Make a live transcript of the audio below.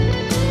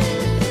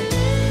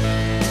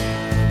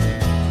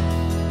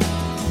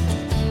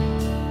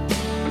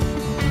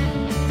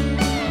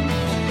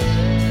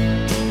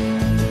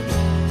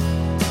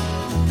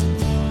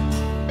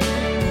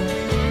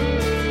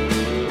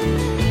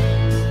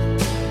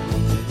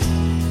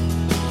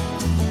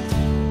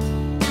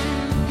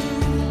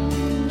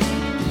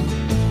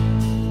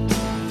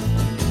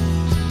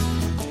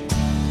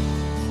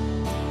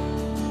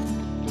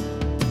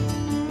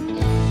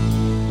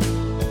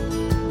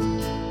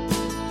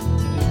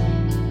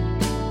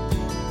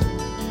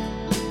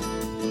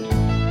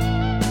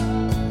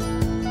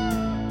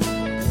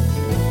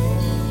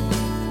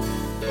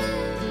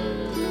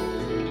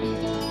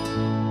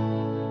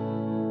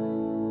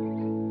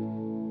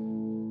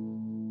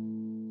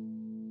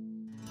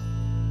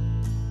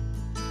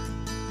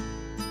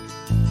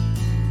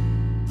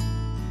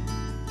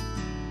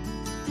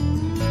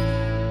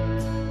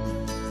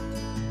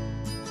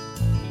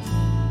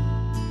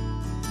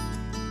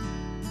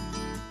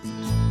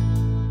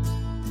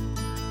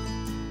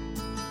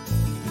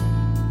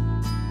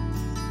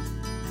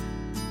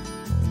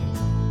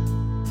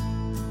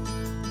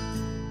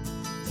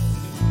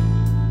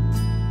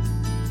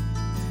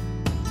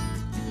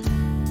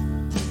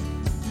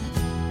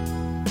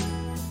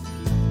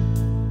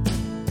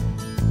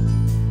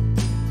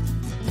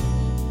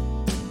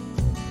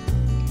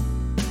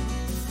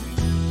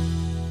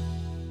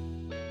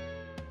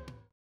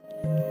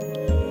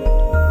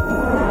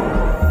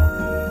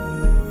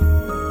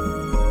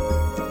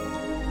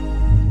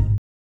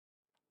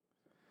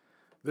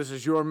This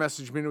is your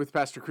Message Minute with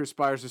Pastor Chris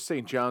Byers of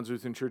St. John's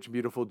Lutheran Church in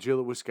beautiful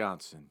Gillett,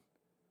 Wisconsin,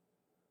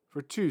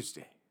 for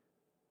Tuesday,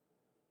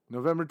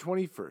 November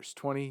 21st,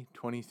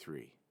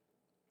 2023.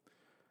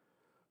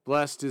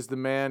 Blessed is the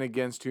man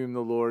against whom the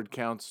Lord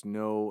counts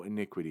no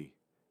iniquity,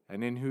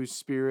 and in whose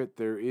spirit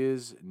there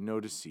is no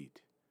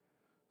deceit.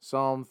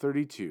 Psalm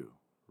 32,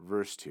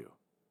 verse 2.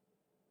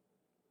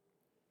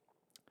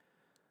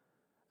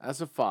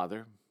 As a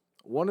father,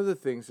 one of the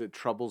things that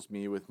troubles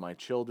me with my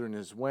children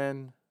is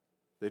when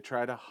they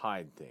try to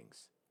hide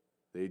things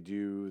they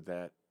do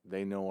that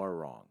they know are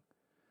wrong.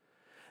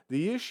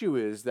 The issue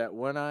is that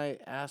when I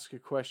ask a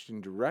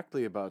question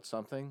directly about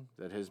something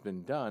that has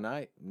been done,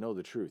 I know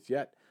the truth,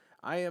 yet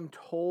I am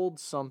told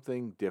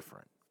something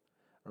different.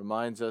 It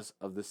reminds us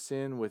of the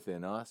sin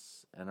within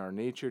us and our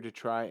nature to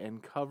try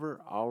and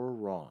cover our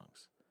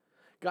wrongs.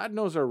 God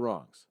knows our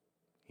wrongs.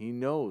 He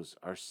knows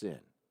our sin.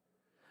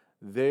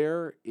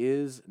 There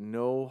is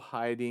no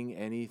hiding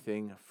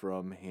anything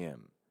from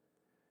Him.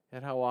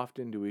 Yet how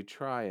often do we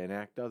try and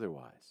act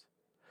otherwise?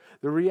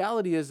 The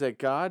reality is that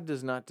God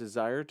does not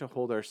desire to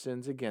hold our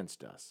sins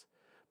against us,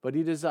 but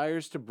He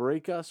desires to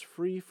break us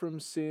free from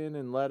sin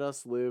and let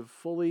us live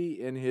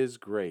fully in His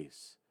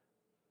grace.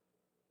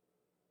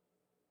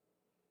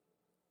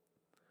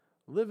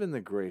 Live in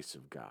the grace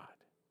of God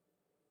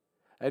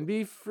and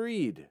be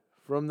freed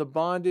from the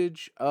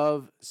bondage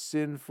of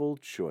sinful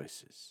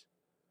choices.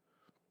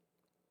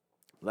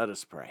 Let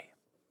us pray.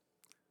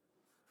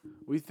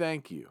 We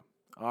thank You,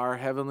 our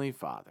Heavenly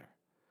Father,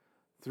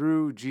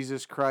 through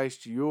Jesus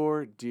Christ,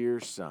 Your dear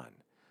Son,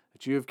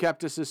 that You have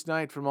kept us this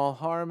night from all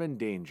harm and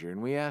danger,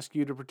 and we ask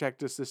You to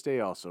protect us this day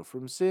also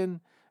from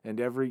sin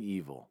and every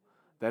evil,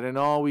 that in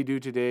all we do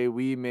today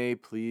we may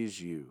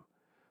please You.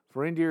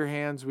 For into Your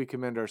hands we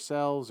commend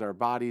ourselves, our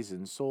bodies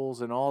and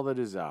souls, and all that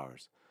is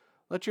ours.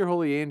 Let Your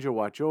holy angel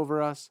watch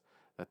over us,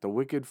 that the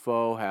wicked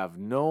foe have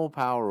no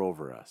power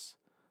over us.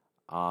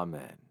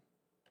 Amen.